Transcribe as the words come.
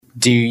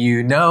Do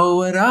you know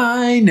what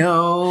I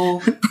know?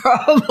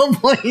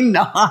 Probably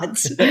not.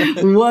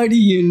 What do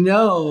you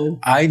know?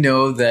 I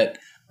know that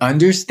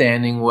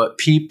understanding what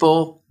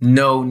people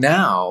know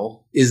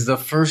now is the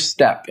first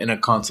step in a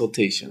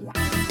consultation.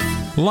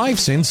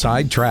 Life's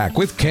Inside Track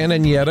with Ken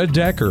and Yetta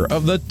Decker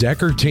of the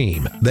Decker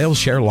team. They'll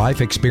share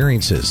life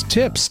experiences,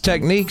 tips,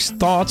 techniques,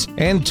 thoughts,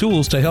 and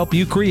tools to help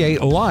you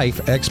create life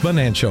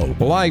exponential.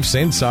 Life's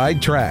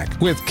Inside Track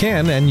with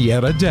Ken and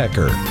Yetta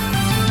Decker.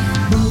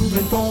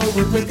 Moving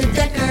forward with the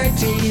Decker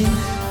team.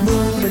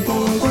 Moving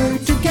forward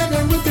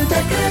together with the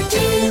Decker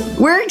team.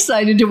 We're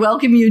excited to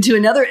welcome you to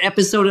another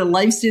episode of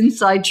Life's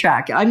Inside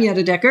Track. I'm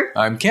Yetta Decker.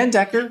 I'm Ken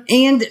Decker.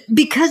 And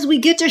because we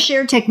get to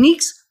share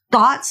techniques,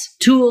 thoughts,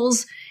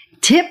 tools,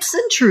 tips,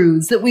 and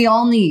truths that we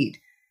all need.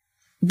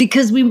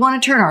 Because we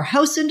want to turn our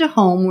house into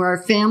home where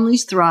our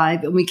families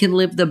thrive and we can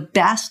live the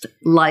best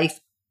life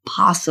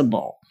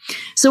possible.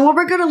 So what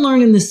we're going to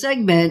learn in this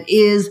segment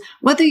is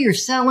whether you're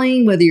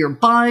selling, whether you're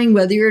buying,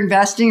 whether you're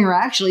investing, or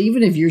actually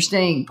even if you're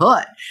staying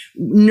put,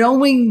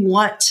 knowing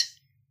what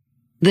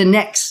the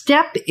next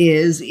step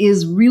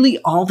is really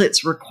all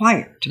that's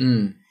required.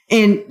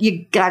 And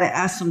you got to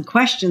ask some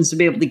questions to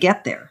be able to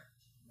get there.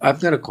 I've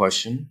got a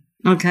question.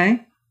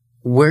 Okay.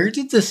 Where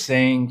did the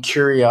saying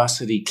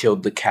curiosity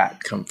killed the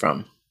cat come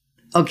from?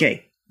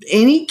 Okay.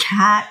 Any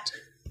cat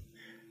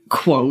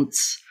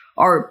quotes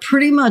are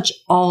pretty much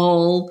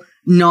all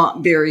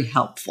not very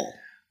helpful.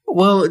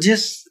 Well,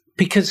 just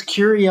because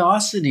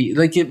curiosity,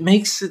 like it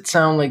makes it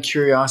sound like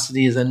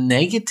curiosity is a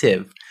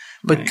negative.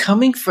 But Right.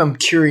 coming from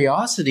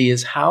curiosity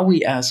is how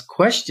we ask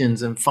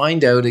questions and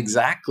find out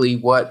exactly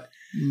what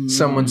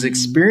someone's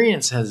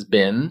experience has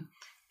been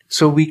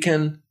so we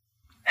can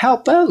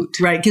help out.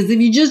 Right. Because if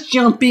you just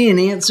jump in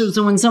and answer,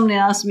 so when somebody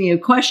asks me a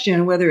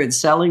question, whether it's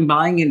selling,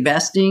 buying,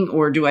 investing,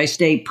 or do I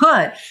stay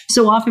put,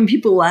 so often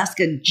people will ask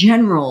a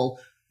general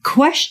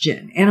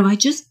question. And if I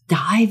just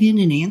dive in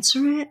and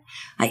answer it,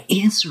 I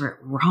answer it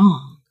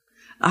wrong.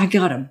 I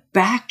got to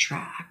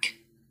backtrack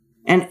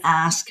and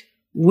ask,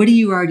 what do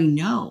you already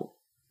know?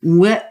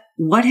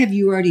 What have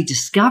you already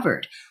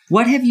discovered?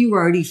 What have you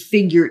already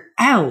figured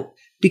out?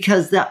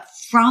 Because that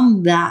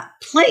from that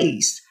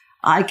place,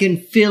 I can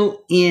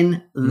fill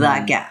in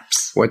the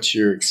gaps. What's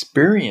your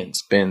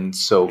experience been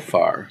so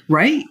far?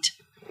 Right.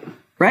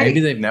 Right.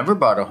 Maybe they've never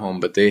bought a home,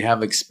 but they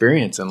have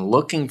experience in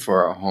looking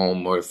for a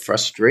home or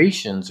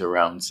frustrations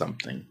around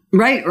something.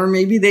 Right. Or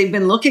maybe they've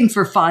been looking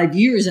for 5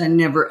 years and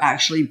never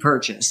actually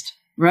purchased.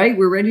 Right.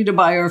 We're ready to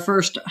buy our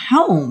first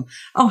home.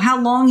 Oh,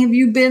 how long have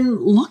you been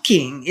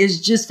looking is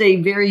just a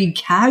very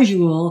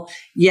casual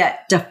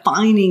yet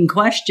defining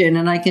question.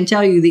 And I can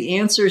tell you the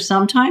answer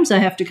sometimes I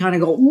have to kind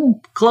of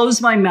go,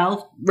 close my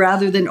mouth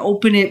rather than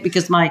open it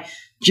because my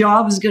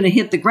job is going to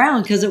hit the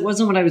ground because it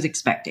wasn't what I was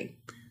expecting.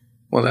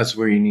 Well, that's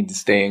where you need to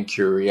stay in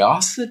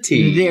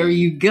curiosity. There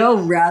you go,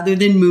 rather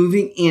than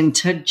moving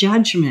into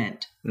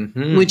judgment,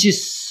 which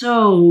is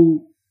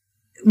so,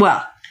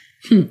 well,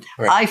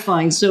 Right. I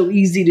find so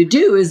easy to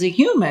do as a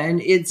human.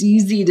 It's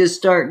easy to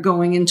start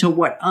going into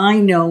what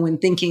I know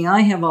and thinking I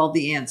have all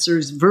the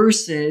answers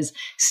versus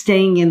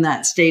staying in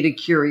that state of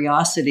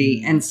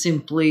curiosity and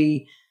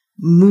simply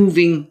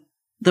moving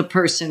the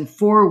person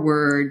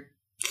forward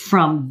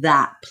from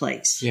that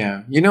place.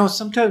 Yeah. You know,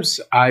 sometimes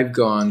I've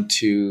gone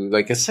to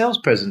like a sales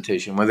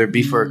presentation, whether it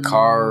be for a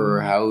car or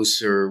a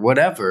house or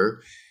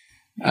whatever.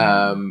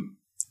 And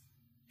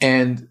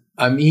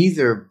I'm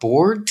either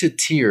bored to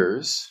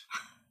tears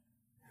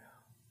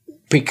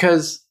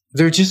because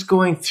they're just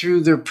going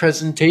through their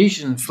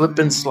presentation,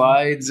 flipping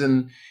slides,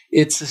 and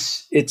it's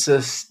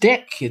a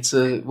stick. It's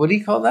a, what do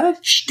you call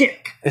that?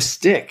 Shtick. A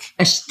stick.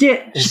 A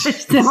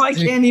stitch. Now I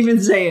can't even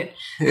say it.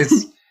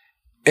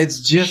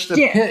 It's just a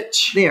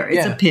pitch. There,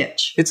 it's a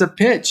pitch. It's a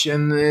pitch,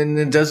 and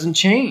it doesn't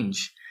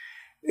change.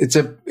 It's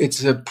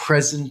a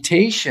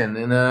presentation,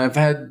 and I've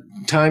had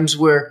times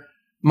where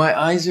my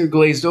eyes are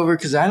glazed over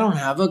because I don't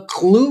have a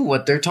clue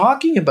what they're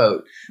talking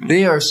about.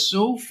 They are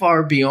so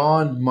far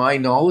beyond my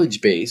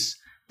knowledge base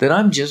that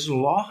I'm just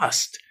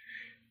lost.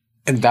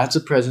 And that's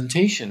a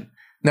presentation.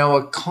 Now,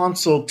 a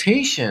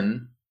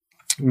consultation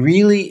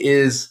really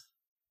is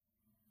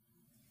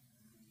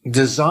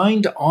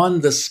designed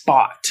on the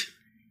spot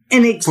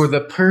And for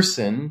the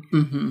person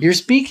you're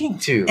speaking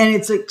to. And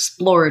it's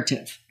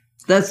explorative.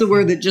 That's the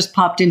word that just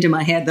popped into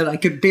my head that I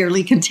could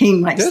barely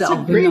contain myself That's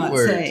a great and not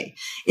word. say.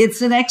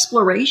 It's an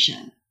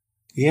exploration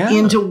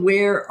into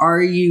where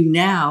are you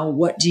now?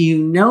 What do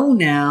you know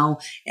now?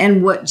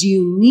 And what do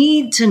you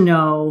need to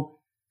know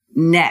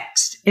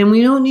next? And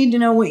we don't need to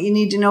know what you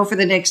need to know for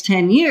the next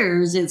 10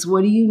 years. It's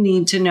what do you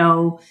need to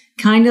know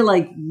kind of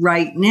like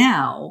right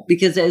now?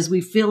 Because as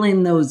we fill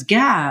in those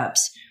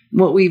gaps,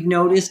 what we've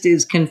noticed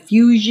is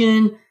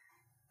confusion,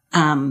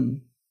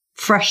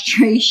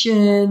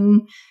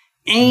 frustration,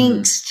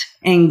 angst,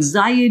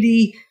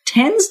 anxiety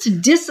tends to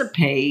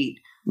dissipate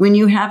when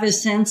you have a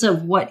sense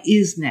of what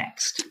is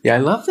next. Yeah, I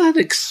love that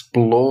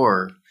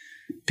explore.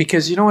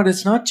 Because you know what?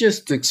 It's not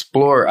just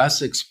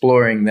us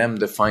exploring them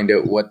to find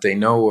out what they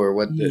know or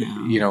what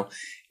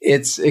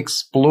It's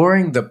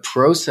exploring the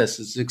process.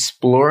 It's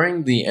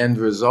exploring the end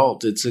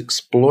result. It's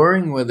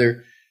exploring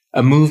whether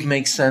a move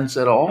makes sense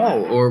at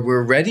all, or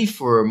we're ready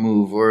for a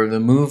move, or the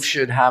move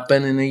should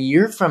happen in a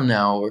year from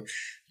now. Or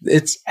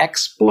it's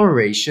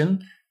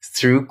exploration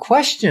through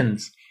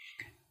questions.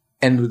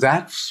 And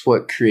that's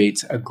what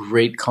creates a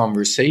great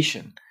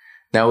conversation.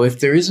 Now, if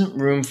there isn't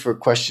room for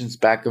questions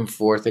back and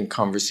forth and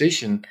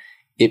conversation,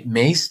 it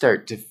may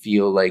start to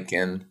feel like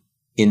an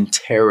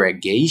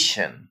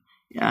interrogation.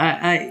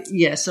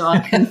 So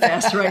I'll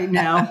confess right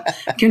now.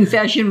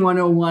 Confession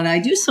 101. I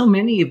do so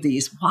many of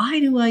these.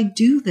 Why do I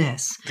do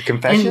this? The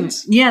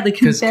confessions? The confessions.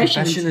 Because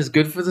confession is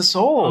good for the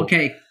soul.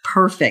 Okay,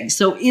 perfect.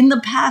 So in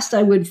the past,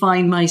 I would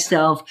find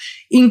myself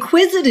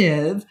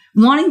inquisitive,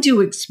 wanting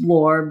to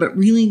explore, but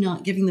really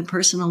not giving the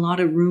person a lot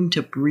of room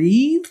to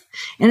breathe.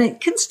 And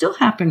it can still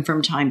happen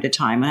from time to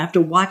time. I have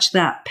to watch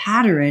that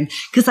pattern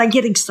because I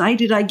get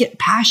excited. I get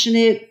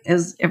passionate,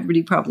 as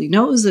everybody probably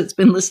knows that's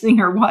been listening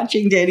or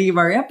watching to any of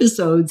our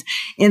episodes.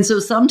 And so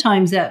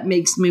sometimes that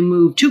makes me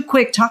move too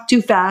quick, talk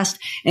too fast,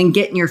 and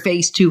get in your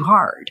face too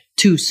hard,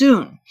 too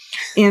soon.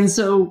 And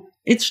so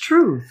it's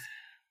true.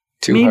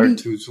 Too hard,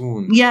 too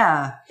soon.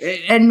 Yeah.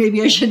 And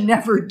maybe I should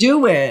never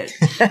do it.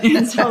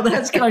 And so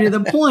that's kind of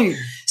the point.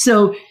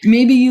 So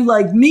maybe you,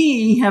 like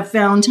me, have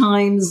found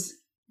times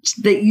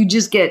that you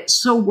just get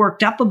so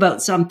worked up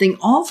about something,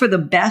 all for the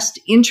best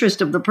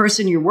interest of the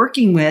person you're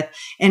working with,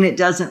 and it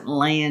doesn't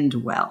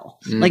land well.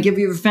 Like if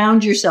you've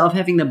found yourself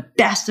having the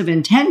best of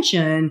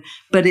intention,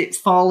 but it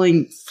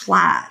falling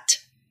flat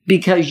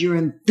because your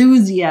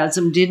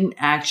enthusiasm didn't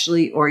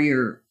actually, or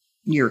your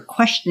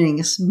questioning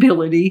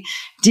ability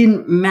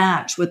didn't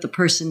match what the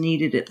person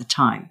needed at the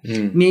time.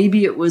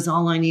 Maybe it was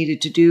all I needed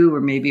to do, or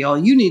maybe all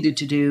you needed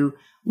to do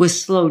was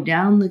slow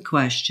down the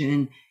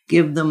question,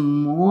 give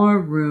them more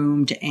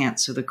room to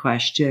answer the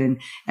question,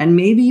 and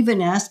maybe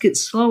even ask it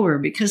slower,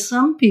 because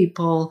some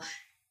people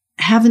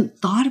haven't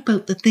thought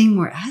about the thing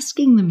we're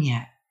asking them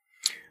yet.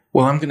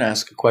 Well, I'm going to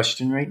ask a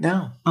question right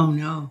now. Oh,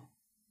 no.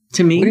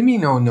 To me? What do you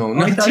mean, no,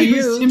 not I thought to it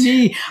was you? to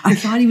me. I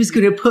thought he was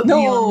going to put me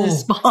on the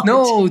spot.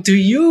 No, to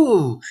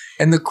you.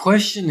 And the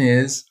question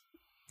is,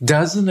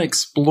 does an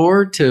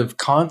explorative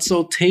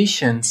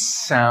consultation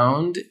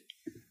sound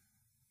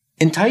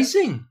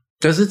enticing?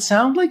 Does it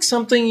sound like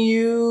something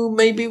you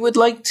maybe would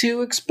like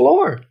to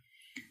explore?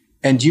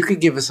 And you could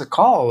give us a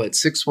call at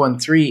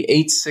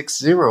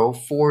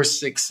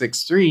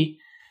 613-860-4663,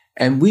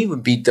 and we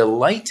would be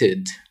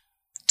delighted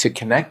to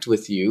connect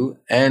with you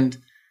and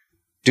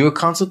do a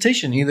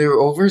consultation, either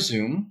over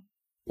Zoom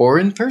or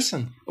in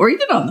person. Or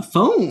even on the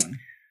phone.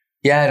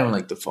 Yeah, I don't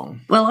like the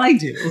phone. Well, I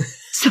do.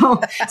 So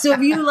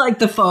if you like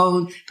the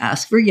phone,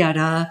 ask for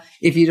Yetta.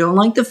 If you don't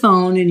like the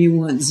phone and you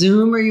want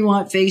Zoom or you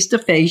want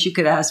face-to-face, you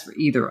could ask for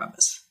either of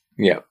us.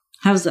 Yeah.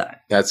 How's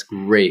that? That's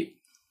great.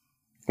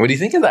 What do you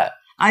think of that?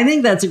 I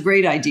think that's a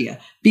great idea,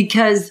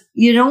 because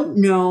you don't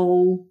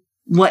know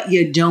what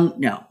you don't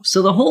know.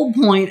 So the whole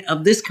point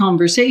of this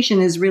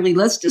conversation is really,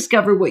 let's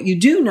discover what you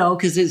do know,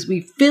 because as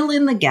we fill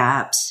in the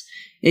gaps,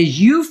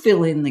 as you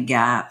fill in the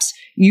gaps,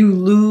 you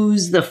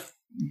lose the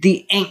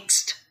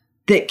angst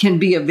that can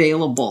be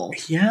available.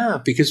 Yeah,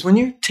 because when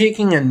you're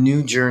taking a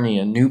new journey,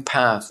 a new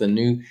path,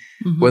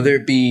 whether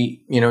it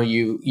be,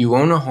 you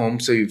own a home,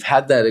 so you've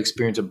had that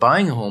experience of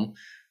buying a home,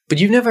 but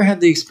you've never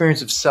had the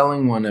experience of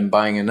selling one and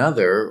buying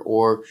another,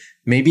 or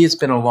maybe it's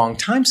been a long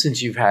time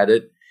since you've had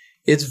it,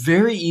 it's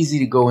very easy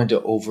to go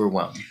into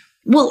overwhelm.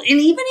 Well, and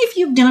even if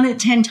you've done it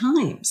 10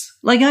 times,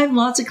 like I have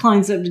lots of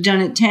clients that have done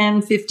it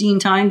 10, 15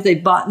 times,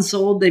 they've bought and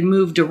sold, they've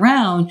moved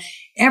around.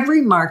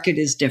 Every market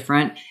is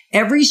different.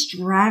 Every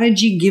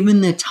strategy,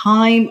 given the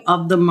time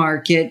of the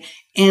market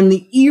and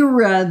the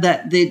era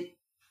that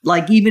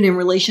like even in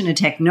relation to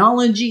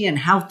technology and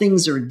how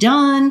things are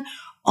done,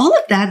 all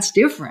of that's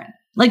different.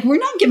 Like we're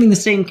not giving the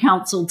same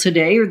counsel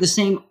today, or the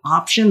same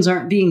options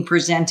aren't being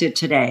presented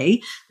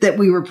today that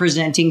we were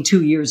presenting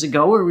 2 years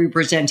ago, or we were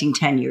presenting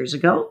 10 years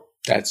ago.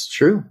 That's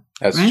true.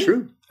 That's right?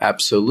 true.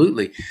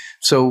 Absolutely.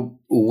 So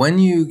when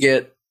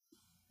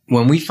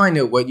we find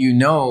out what you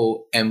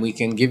know and we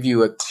can give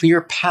you a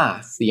clear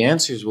path, the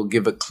answers will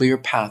give a clear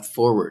path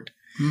forward.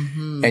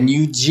 Mm-hmm. And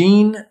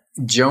Eugene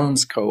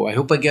Jonesco, I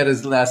hope I get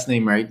his last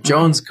name right,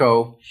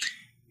 Jonesco,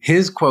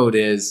 his quote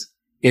is,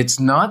 "It's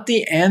not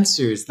the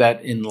answers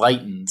that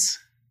enlightens,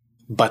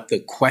 but the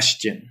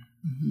question."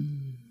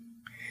 Mm-hmm.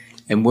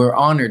 And we're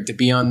honored to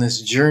be on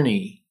this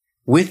journey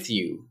with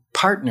you,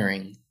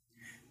 partnering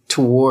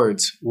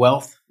towards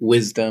wealth,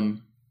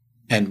 wisdom,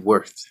 and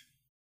worth.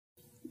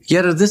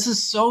 Yetta, this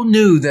is so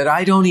new that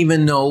I don't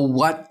even know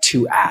what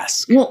to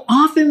ask. Well,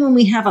 often when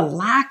we have a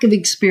lack of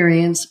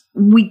experience,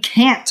 we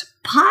can't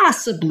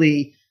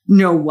possibly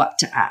know what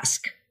to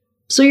ask.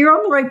 So you're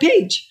on the right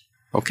page.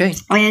 Okay.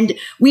 And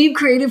we've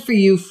created for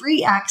you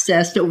free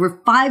access to over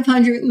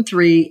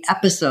 503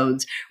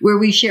 episodes where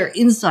we share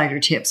insider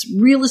tips,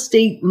 real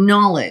estate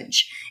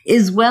knowledge,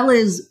 as well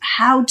as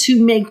how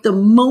to make the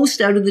most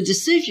out of the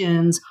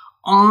decisions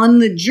on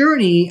the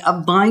journey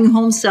of buying a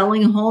home,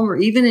 selling a home, or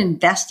even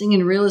investing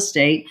in real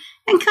estate,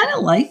 and kind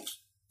of life.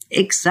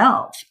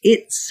 itself.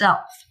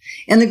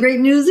 And the great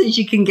news is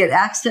you can get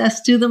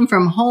access to them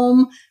from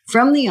home,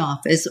 from the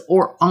office,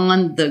 or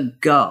on the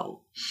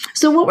go.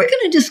 So what we're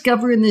going to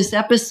discover in this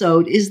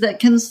episode is that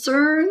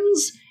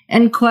concerns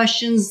and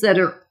questions that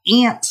are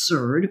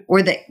answered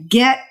or that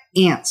get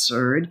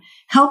answered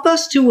help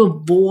us to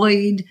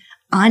avoid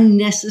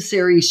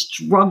unnecessary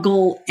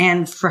struggle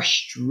and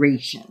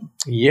frustration.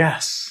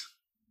 Yes.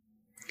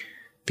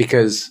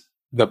 Because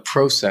the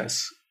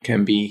process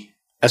can be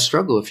a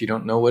struggle if you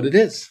don't know what it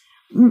is.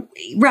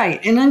 Right.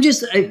 And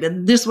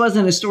this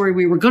wasn't a story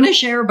we were going to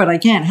share, but I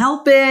can't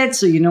help it.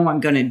 So, I'm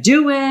going to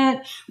do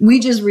it. We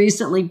just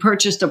recently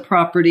purchased a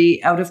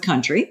property out of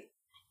country,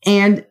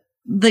 and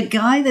the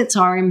guy that's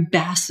our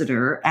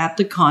ambassador at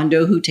the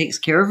condo who takes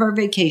care of our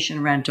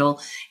vacation rental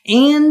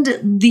and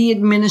the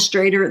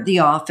administrator at the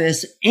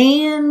office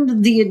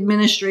and the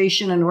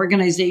administration and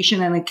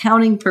organization and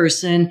accounting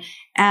person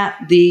at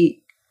the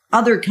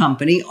other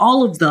company,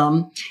 all of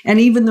them, and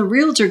even the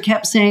realtor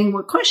kept saying,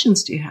 "What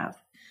questions do you have?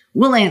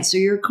 We'll answer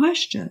your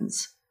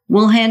questions.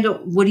 We'll handle,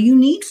 what do you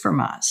need from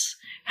us?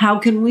 How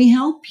can we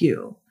help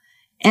you?"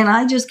 And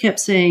I just kept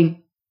saying,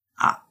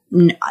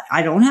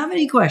 I don't have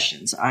any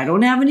questions. I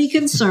don't have any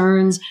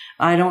concerns.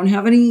 I don't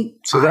have any.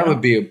 So that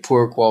would be a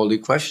poor quality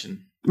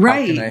question.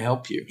 Right. How can I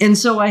help you? And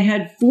so I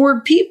had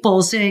 4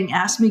 people saying,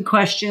 "Ask me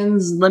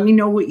questions. Let me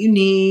know what you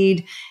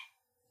need."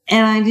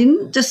 And I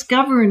didn't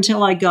discover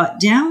until I got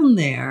down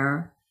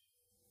there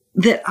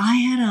that I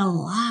had a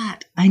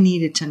lot I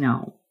needed to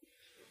know.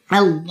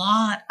 A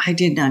lot I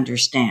didn't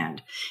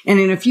understand. And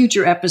in a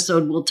future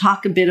episode, we'll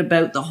talk a bit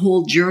about the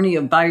whole journey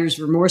of buyer's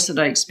remorse that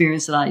I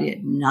experienced that I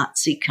did not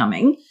see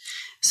coming.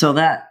 So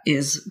that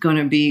is going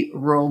to be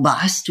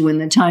robust when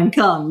the time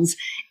comes.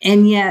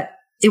 And yet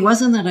it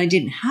wasn't that I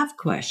didn't have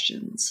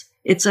questions.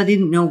 It's I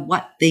didn't know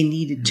what they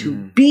needed to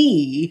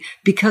be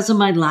because of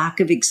my lack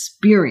of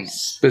experience.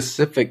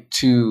 Specific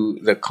to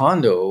the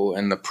condo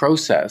and the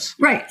process.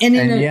 Right.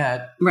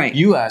 Yet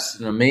you asked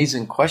an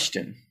amazing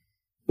question.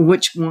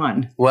 Which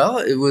one? Well,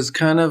 it was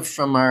kind of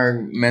from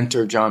our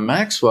mentor, John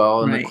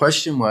Maxwell. And the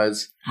question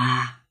was,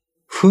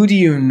 who do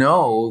you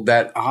know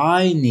that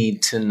I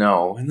need to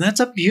know? And that's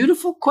a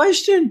beautiful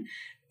question.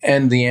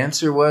 And the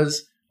answer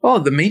was,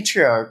 the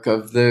matriarch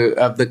of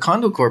the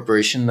condo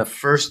corporation, the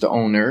first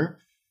owner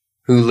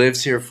who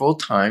lives here full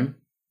time.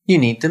 You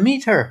need to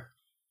meet her.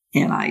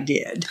 And I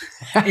did.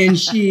 And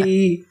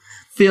she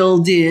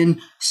filled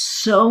in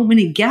so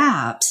many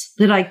gaps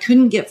that I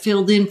couldn't get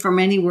filled in from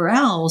anywhere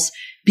else,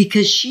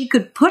 because she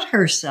could put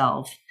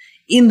herself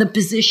in the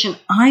position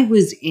I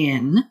was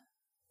in,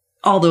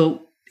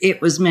 although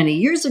it was many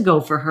years ago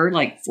for her,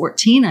 like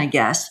 14, I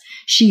guess.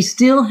 She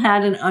still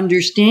had an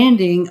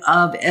understanding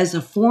of, as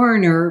a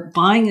foreigner,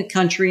 buying a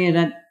country and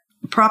a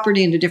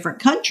property in a different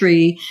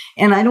country.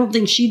 And I don't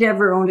think she'd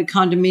ever owned a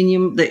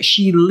condominium that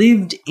she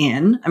lived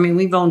in. I mean,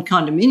 we've owned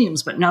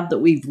condominiums, but not that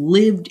we've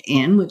lived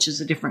in, which is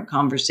a different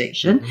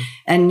conversation,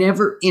 and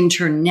never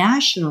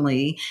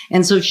internationally.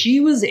 And so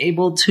she was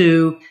able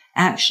to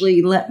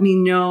actually let me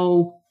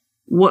know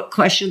what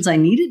questions I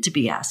needed to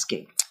be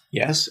asking.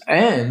 Yes.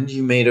 And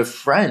you made a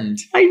friend.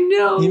 I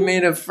know. You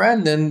made a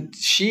friend. And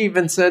she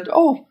even said,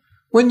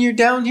 when you're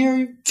down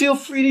here, feel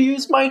free to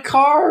use my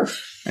car.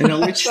 I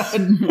know, which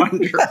is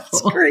wonderful.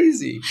 That's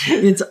crazy.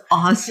 It's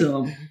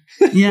awesome.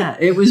 Yeah,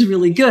 it was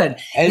really good.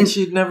 And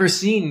she'd never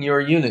seen your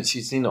unit.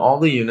 She'd seen all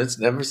the units,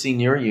 never seen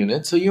your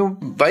unit. So you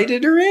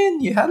invited her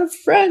in. You had a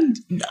friend.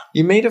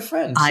 You made a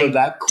friend. So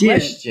that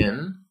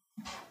question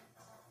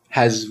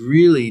has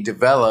really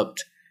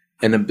developed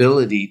an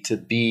ability to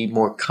be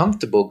more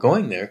comfortable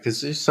going there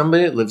because there's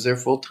somebody that lives there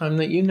full time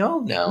that you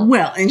know now.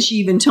 Well, and she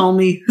even told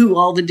me who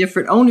all the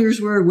different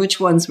owners were, which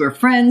ones were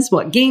friends,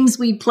 what games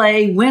we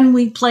play, when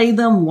we play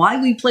them,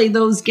 why we play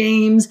those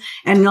games,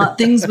 and not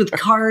things with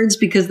cards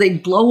because they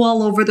blow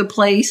all over the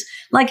place.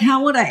 Like,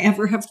 how would I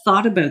ever have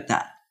thought about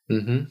that?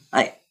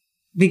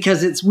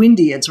 Because it's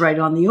windy, it's right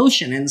on the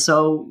ocean. And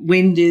so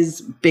wind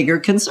is bigger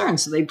concern.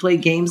 So they play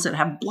games that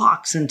have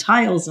blocks and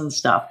tiles and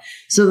stuff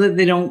so that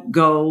they don't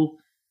go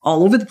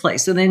all over the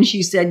place. So then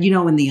she said,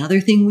 and the other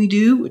thing we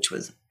do, which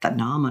was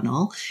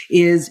phenomenal,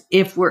 is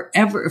if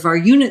our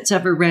units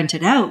ever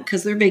rented out,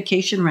 because they're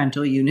vacation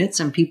rental units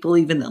and people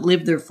even that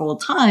live there full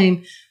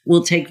time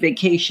will take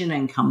vacation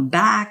and come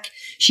back.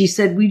 She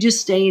said, we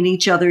just stay in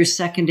each other's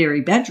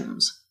secondary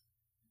bedrooms.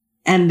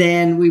 And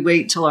then we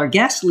wait till our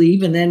guests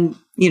leave, and then,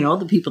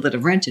 the people that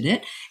have rented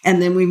it, and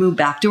then we move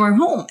back to our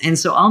home. And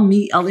so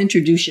I'll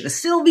introduce you to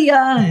Sylvia.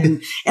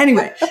 And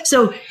anyway,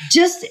 so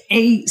just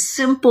a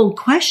simple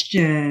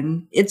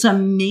question. It's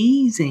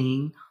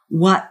amazing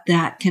what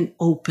that can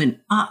open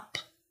up.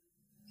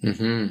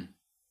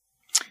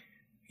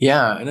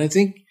 Yeah. And I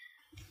think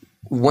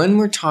when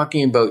we're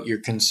talking about your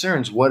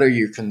concerns, what are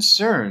your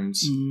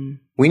concerns?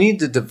 We need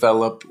to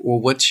develop,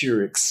 what's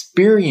your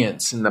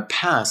experience in the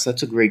past?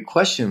 That's a great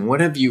question. What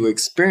have you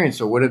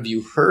experienced or what have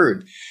you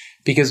heard?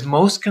 Because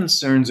most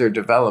concerns are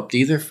developed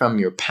either from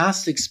your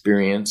past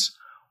experience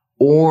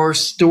or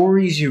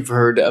stories you've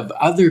heard of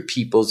other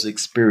people's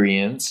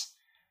experience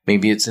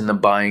Maybe it's in the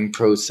buying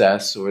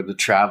process or the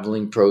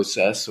traveling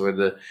process or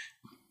the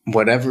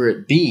whatever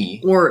it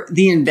be. Or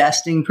the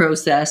investing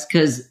process,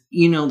 because,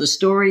 the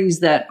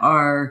stories that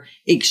are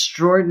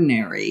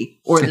extraordinary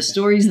or the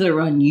stories that are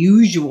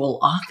unusual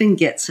often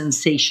get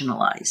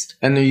sensationalized.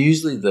 And they're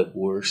usually the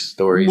worst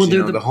stories, Well,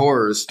 they're the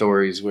horror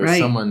stories where Right.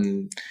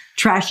 someone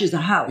Trashes a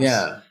house.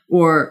 Yeah.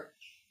 Or,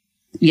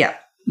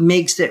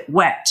 makes it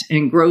wet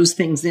and grows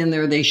things in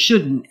there they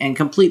shouldn't and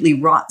completely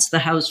rots the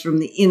house from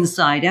the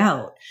inside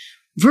out.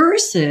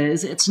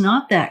 Versus, it's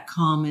not that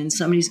common.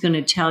 Somebody's going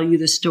to tell you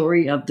the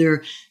story of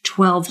their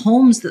 12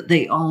 homes that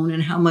they own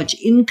and how much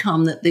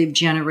income that they've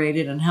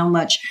generated and how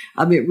much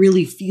of it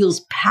really feels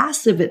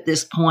passive at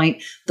this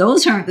point.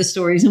 Those aren't the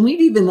stories. And we've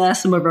even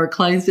asked some of our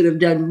clients that have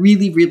done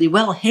really, really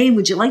well, hey,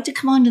 would you like to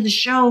come onto the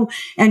show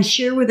and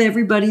share with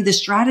everybody the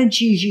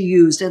strategies you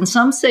used? And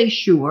some say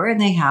sure,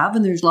 and they have,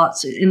 and there's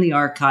lots in the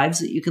archives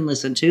that you can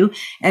listen to.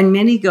 And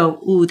many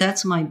go, ooh,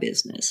 that's my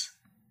business.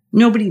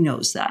 Nobody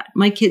knows that.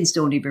 My kids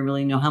don't even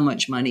really know how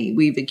much money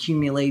we've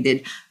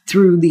accumulated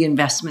through the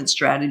investment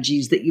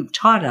strategies that you've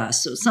taught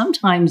us. So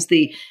sometimes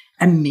the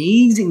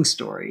amazing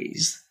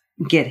stories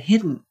get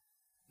hidden.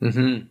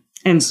 Mm-hmm.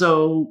 And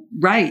so,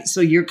 right. So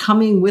you're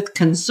coming with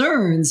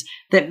concerns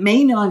that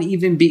may not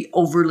even be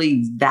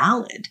overly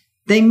valid.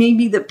 They may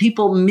be that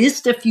people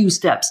missed a few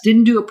steps,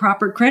 didn't do a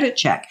proper credit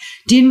check,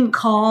 didn't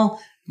call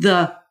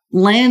the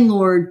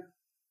landlord,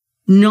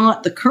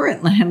 not the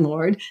current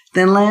landlord,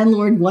 the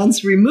landlord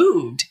once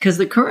removed, because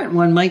the current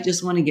one might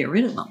just want to get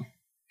rid of them.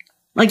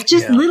 Like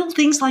just little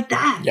things like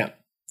that. Yeah.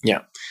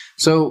 Yeah.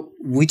 So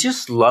we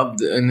just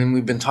loved, and then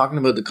we've been talking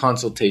about the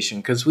consultation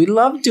because we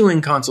love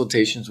doing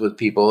consultations with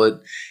people.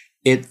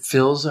 It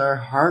fills our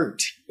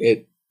heart.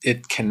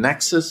 It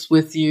connects us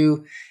with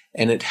you,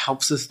 and it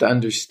helps us to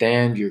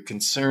understand your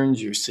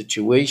concerns, your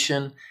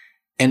situation,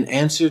 and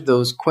answer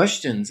those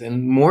questions.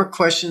 And more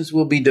questions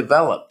will be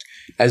developed.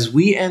 As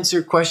we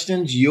answer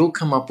questions, you'll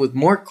come up with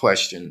more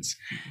questions.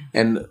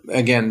 And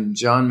again,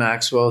 John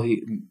Maxwell,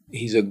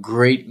 he's a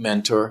great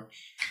mentor,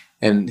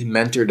 and he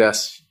mentored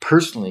us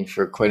personally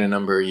for quite a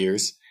number of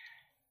years.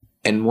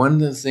 And one of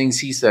the things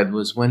he said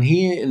was when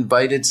he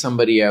invited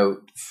somebody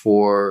out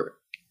for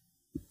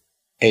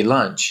a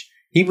lunch,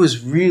 he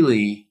was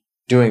really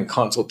doing a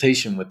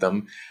consultation with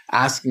them,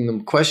 asking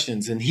them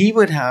questions. And he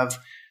would have,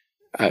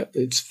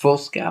 it's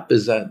foolscap.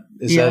 Is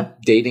that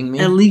dating me?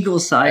 A legal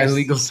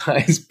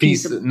size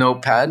piece of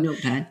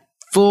notepad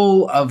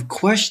full of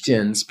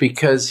questions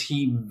because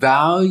he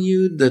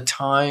valued the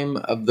time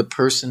of the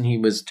person he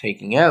was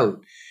taking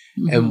out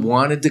and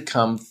wanted to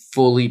come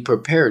fully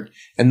prepared.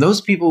 And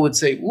those people would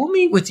say, we'll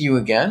meet with you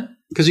again,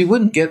 because he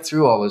wouldn't get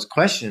through all his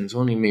questions,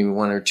 only maybe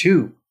one or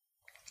two.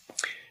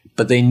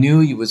 But they knew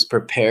he was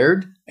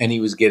prepared and he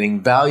was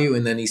getting value.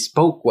 And then he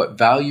spoke what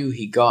value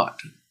he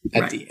got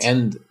at the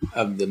end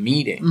of the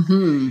meeting.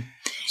 Mm-hmm.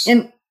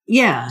 And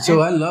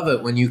so I love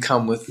it when you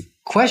come with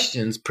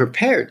questions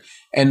prepared,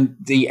 and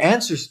the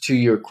answers to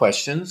your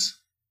questions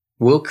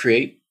will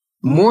create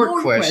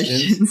more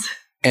questions,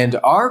 and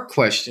our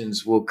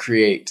questions will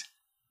create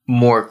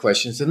more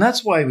questions. And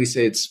that's why we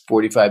say it's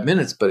 45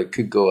 minutes, but it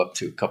could go up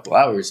to a couple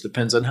hours.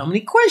 Depends on how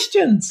many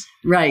questions.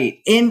 Right.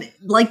 And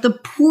like the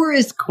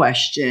poorest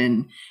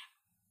question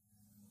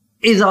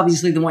is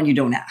obviously the one you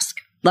don't ask.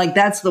 Like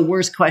that's the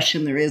worst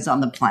question there is on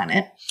the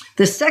planet.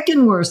 The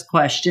second worst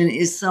question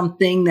is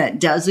something that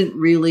doesn't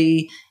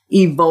really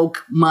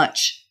evoke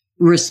much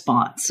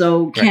response.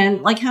 So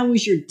Ken, like how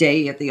was your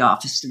day at the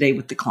office today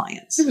with the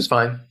clients? It was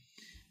fine.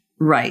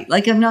 Right.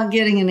 Like I'm not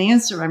getting an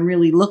answer I'm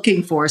really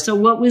looking for. So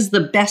what was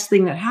the best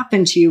thing that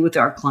happened to you with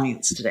our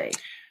clients today?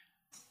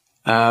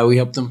 We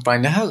helped them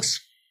find a house.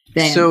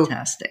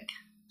 Fantastic.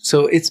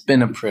 So it's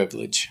been a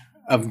privilege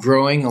of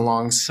growing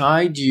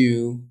alongside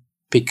you,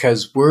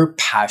 because we're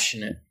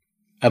passionate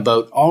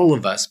about all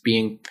of us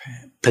being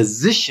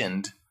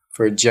positioned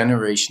for a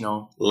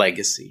generational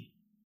legacy.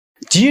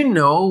 Do you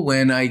know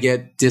when I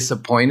get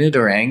disappointed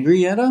or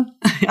angry, Etta?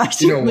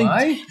 Do you know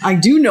why? I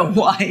do know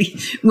why.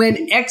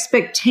 When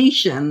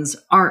expectations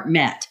aren't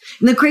met.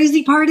 And the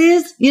crazy part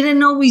is, you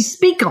didn't always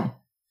speak them.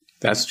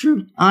 That's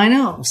true. I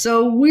know.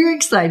 So we're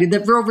excited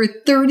that for over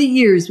 30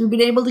 years, we've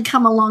been able to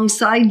come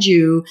alongside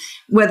you,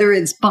 whether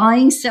it's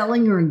buying,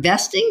 selling, or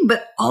investing,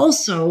 but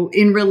also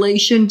in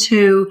relation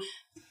to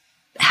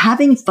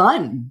having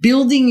fun,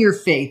 building your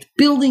faith,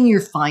 building your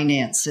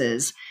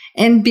finances,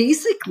 and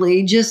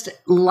basically just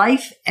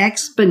life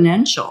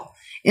exponential.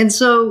 And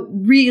so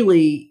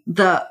really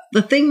the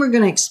thing we're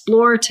going to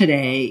explore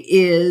today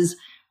is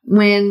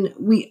when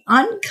we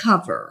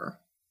uncover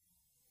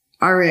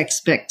our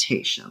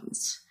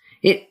expectations,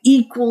 it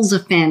equals a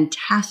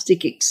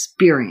fantastic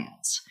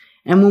experience.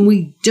 And when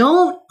we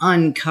don't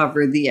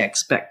uncover the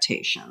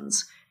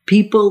expectations,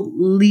 people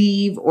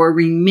leave or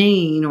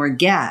remain or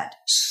get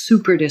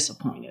super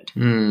disappointed.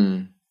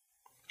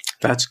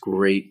 That's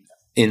great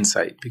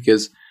insight,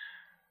 because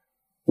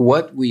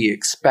what we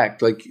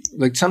expect, like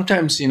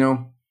sometimes,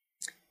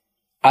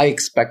 I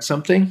expect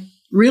something.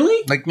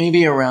 Really? Like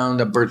maybe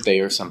around a birthday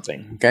or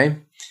something, okay?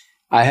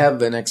 I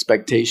have an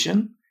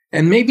expectation.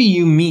 And maybe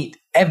you meet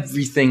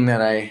everything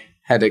that I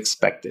had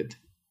expected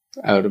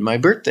out of my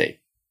birthday.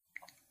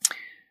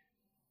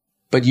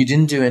 But you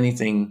didn't do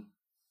anything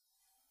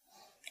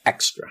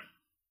extra,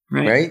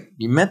 right?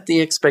 You met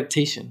the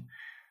expectation.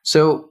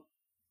 So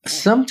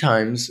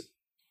sometimes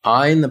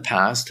I, in the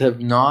past,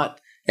 have not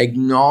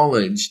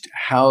acknowledged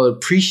how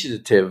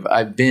appreciative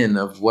I've been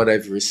of what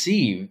I've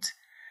received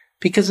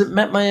because it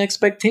met my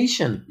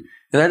expectation.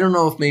 And I don't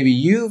know if maybe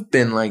you've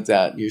been like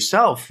that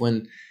yourself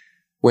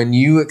when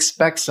you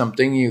expect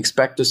something, you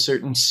expect a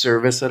certain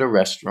service at a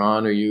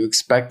restaurant or you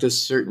expect a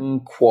certain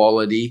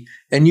quality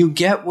and you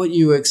get what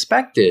you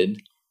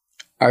expected.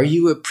 Are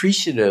you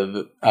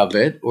appreciative of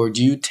it or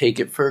do you take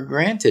it for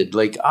granted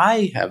like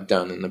I have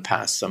done in the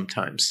past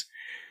sometimes?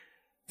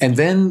 And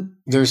then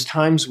there's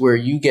times where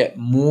you get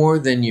more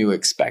than you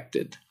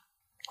expected.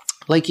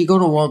 Like you go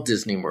to Walt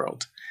Disney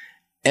World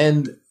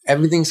and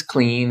everything's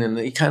clean and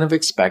you kind of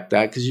expect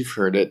that because you've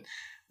heard it.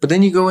 But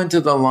then you go into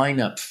the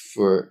lineup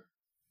for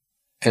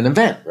an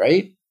event,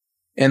 right?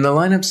 And the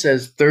lineup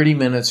says 30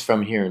 minutes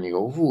from here. And you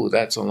go, ooh,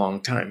 that's a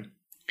long time.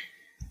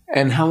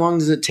 And how long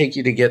does it take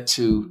you to get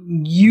to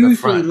Usually the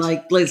front?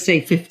 like, let's say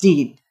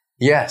 15.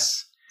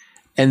 Yes.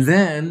 And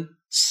then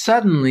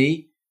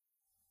suddenly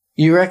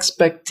your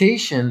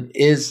expectation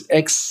is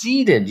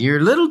exceeded. You're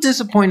a little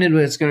disappointed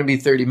when it's going to be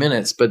 30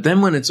 minutes. But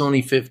then when it's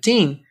only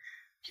 15,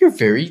 you're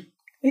very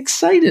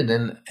excited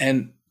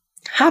and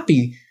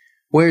happy.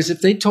 Whereas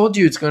if they told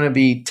you it's going to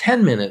be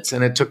 10 minutes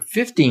and it took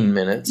 15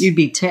 minutes, You'd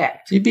be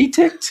ticked. you'd be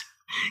ticked.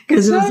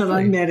 Because it was Exactly.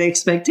 an unmet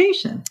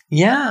expectation.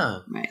 Yeah.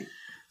 Right.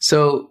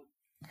 So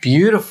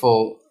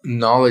beautiful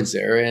knowledge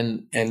there.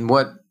 And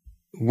what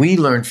we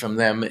learned from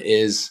them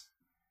is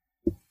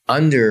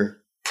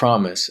under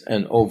promise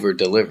and over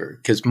deliver.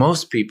 Because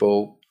most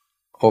people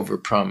over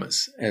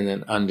promise and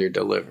then under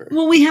deliver.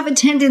 Well, we have a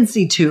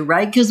tendency to,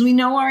 right? Because we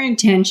know our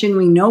intention.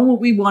 We know what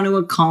we want to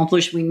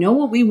accomplish. We know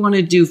what we want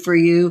to do for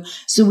you.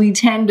 So we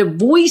tend to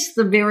voice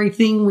the very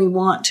thing we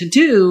want to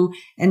do.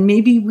 And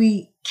maybe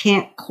we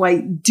can't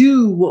quite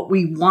do what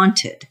we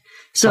wanted.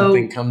 So,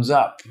 Something comes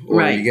up or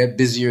Right. you get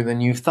busier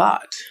than you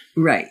thought.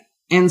 right.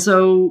 And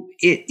so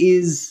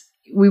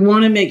we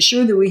want to make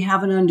sure that we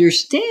have an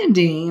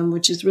understanding,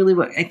 which is really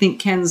what I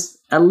think Ken's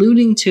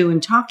alluding to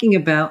and talking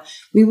about.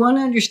 We want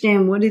to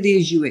understand what it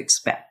is you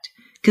expect.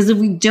 Because if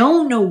we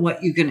don't know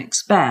what you're going to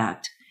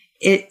expect,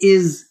 it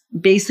is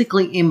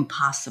basically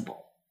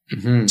impossible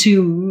Mhm.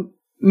 to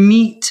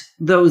meet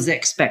those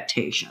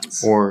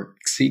expectations Or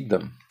exceed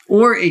them.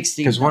 or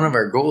exceed Because one them. of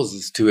our goals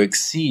is to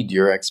exceed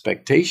your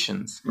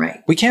expectations.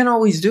 Right. We can't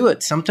always do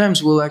it.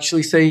 Sometimes we'll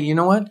actually say, you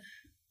know what?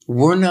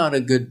 We're not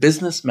a good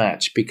business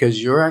match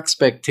because your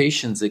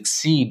expectations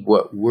exceed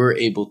what we're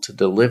able to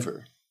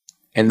deliver.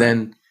 And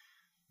then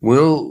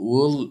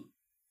we'll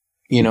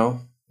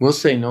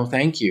say no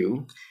thank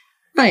you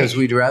Right. because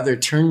we'd rather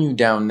turn you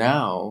down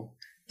now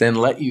than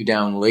let you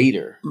down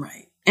later.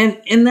 Right.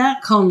 And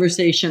that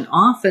conversation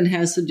often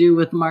has to do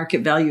with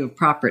market value of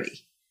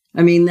property.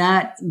 I mean,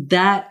 that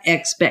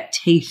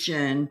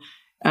expectation,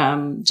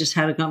 just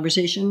had a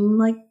conversation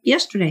like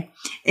yesterday,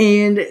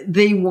 and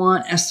they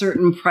want a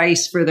certain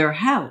price for their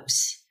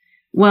house.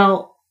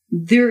 Well,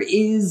 there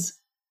is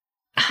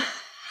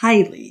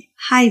highly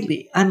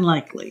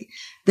unlikely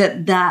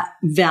that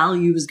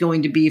value is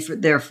going to be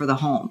there for the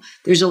home.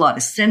 There's a lot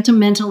of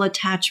sentimental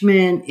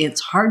attachment. It's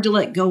hard to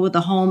let go of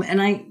the home.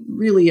 And I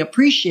really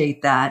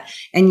appreciate that.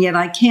 And yet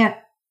I can't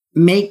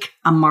make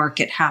a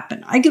market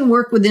happen. I can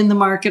work within the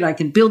market. I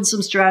can build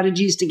some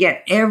strategies to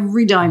get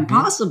every dime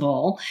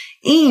possible.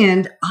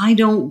 And I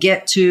don't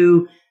get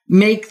to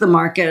make the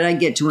market. I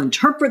get to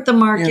interpret the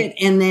market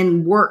and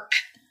then work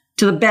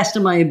to the best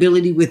of my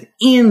ability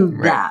within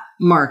that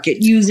market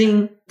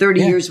using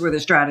 30 years worth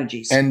of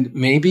strategies. And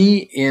maybe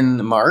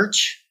in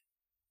March,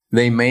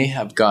 they may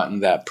have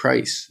gotten that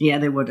price. Yeah,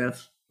 they would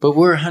have. But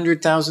we're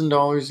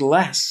 $100,000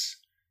 less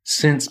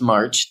since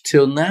March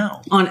till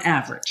now. On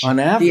average. On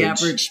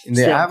average.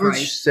 The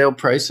average sale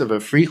price of a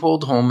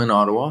freehold home in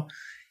Ottawa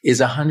is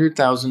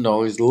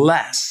 $100,000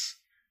 less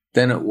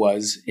than it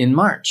was in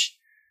March.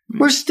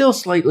 We're still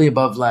slightly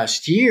above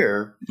last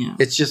year. Yeah.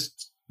 It's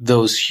just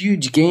those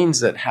huge gains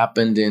that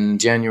happened in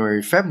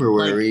January,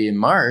 February, and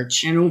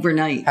March And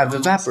overnight. have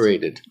almost.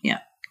 evaporated. Yeah.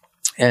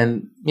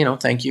 And,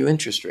 thank you,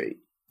 interest rate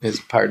is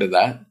part of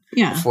that.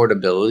 Yeah.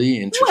 Affordability,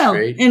 interest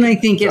rate. And I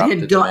think dropped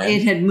the demand.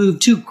 it had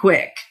moved too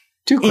quick.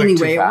 Too quick, Anyway,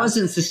 too it fast.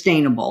 wasn't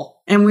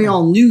sustainable. And we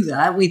all knew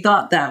that. We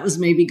thought that was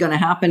maybe going to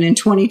happen in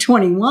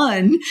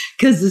 2021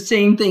 because the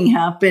same thing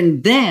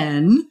happened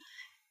then.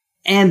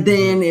 And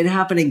then it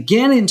happened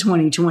again in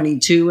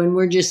 2022. And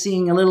we're just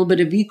seeing a little bit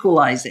of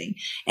equalizing.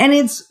 And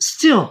it's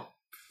still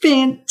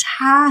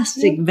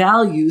fantastic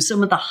value,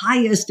 some of the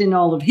highest in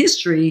all of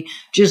history,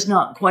 just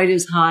not quite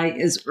as high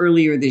as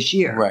earlier this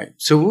year. Right.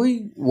 So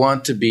we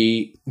want to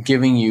be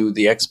giving you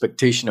the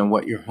expectation of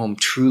what your home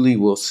truly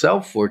will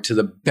sell for to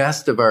the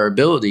best of our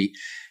ability.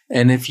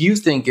 And if you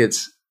think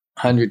it's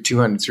 100,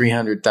 200,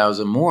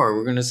 300,000 more,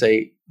 we're going to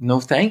say, no,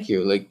 thank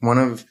you. Like one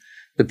of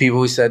the people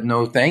who said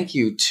no, thank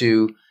you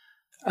to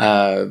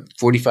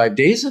 45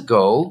 days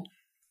ago,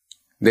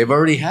 they've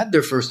already had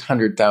their first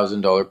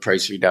 $100,000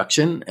 price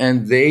reduction,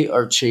 and they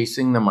are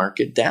chasing the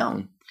market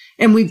down.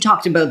 And we've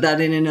talked about that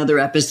in another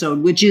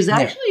episode, which is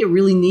actually a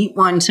really neat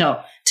one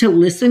to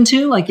listen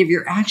to. Like if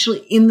you're actually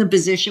in the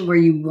position where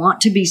you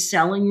want to be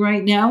selling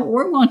right now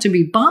or want to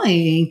be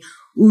buying,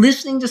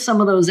 listening to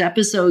some of those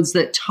episodes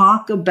that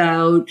talk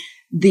about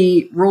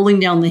the rolling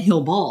down the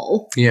hill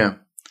ball. Yeah.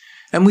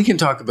 And we can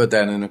talk about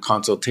that in a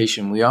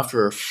consultation. We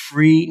offer a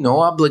free,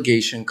 no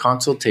obligation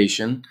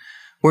consultation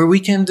where we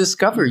can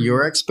discover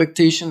your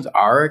expectations,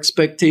 our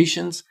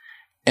expectations,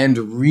 and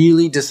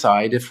really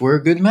decide if we're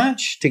a good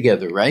match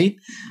together, right?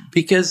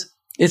 Because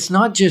it's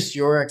not just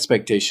your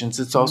expectations,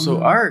 it's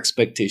also our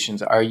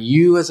expectations. Are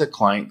you as a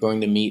client going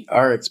to meet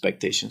our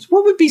expectations?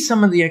 What would be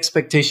some of the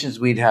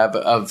expectations we'd have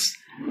of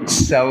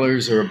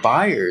sellers or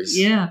buyers?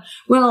 Yeah.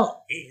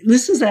 Well,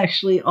 this is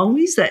actually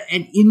always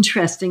an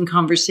interesting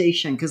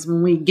conversation because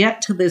when we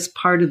get to this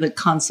part of the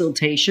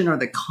consultation or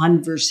the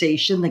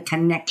conversation, the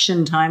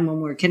connection time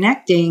when we're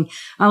connecting,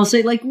 I'll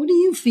say, like, what do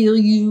you feel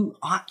you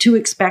ought to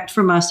expect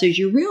from us as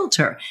your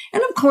realtor?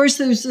 And of course,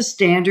 there's the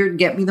standard,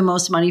 get me the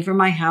most money for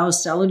my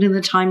house, sell it in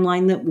the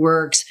timeline that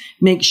works,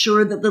 make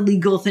sure that the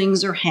legal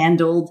things are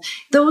handled.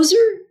 Those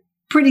are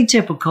pretty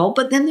typical,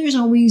 but then there's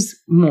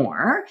always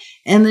more.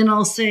 And then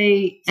I'll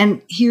say,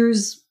 and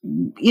here's,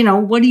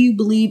 what do you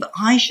believe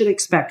I should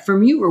expect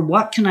from you, or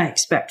what can I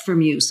expect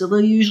from you? So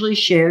they'll usually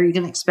share, you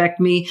can expect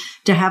me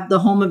to have the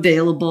home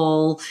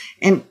available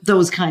and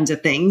those kinds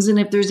of things. And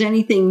if there's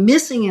anything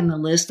missing in the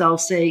list, I'll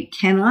say,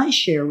 can I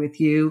share with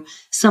you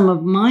some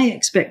of my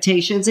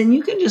expectations? And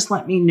you can just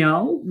let me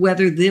know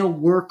whether they'll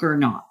work or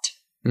not.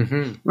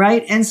 Mm-hmm.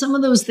 Right? And some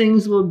of those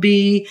things will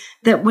be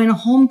that when a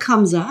home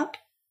comes up,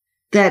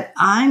 that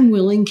I'm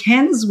willing,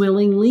 Ken's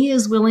willing,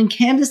 Leah's willing,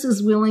 Candace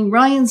is willing,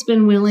 Ryan's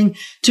been willing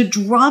to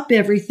drop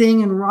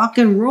everything and rock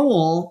and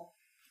roll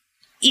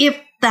if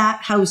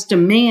that house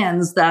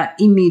demands that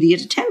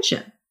immediate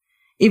attention.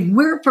 If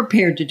we're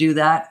prepared to do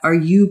that, are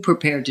you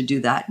prepared to do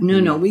that?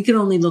 No, we can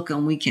only look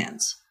on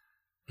weekends.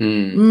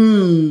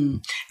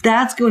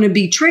 That's going to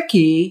be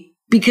tricky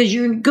because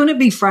you're going to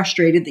be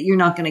frustrated that you're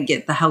not going to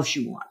get the house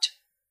you want.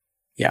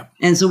 Yeah.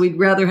 And so we'd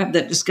rather have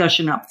that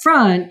discussion up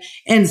front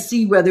and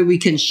see whether we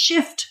can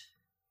shift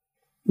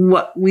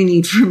what we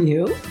need from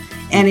you.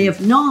 And if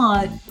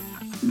not,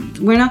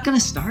 we're not going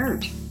to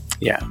start.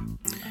 Yeah.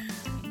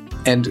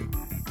 And,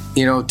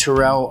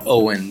 Terrell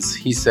Owens,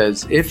 he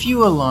says, if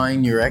you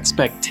align your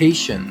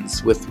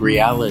expectations with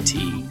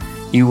reality,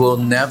 you will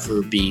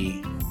never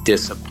be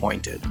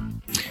disappointed.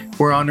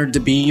 We're honored to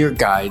be your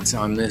guides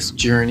on this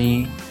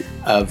journey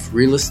of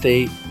real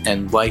estate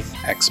and life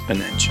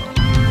exponential.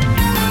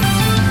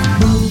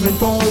 Moving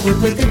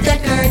forward with the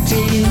Decker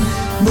team.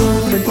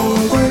 Moving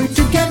forward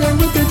together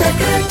with the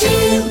Decker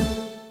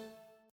team.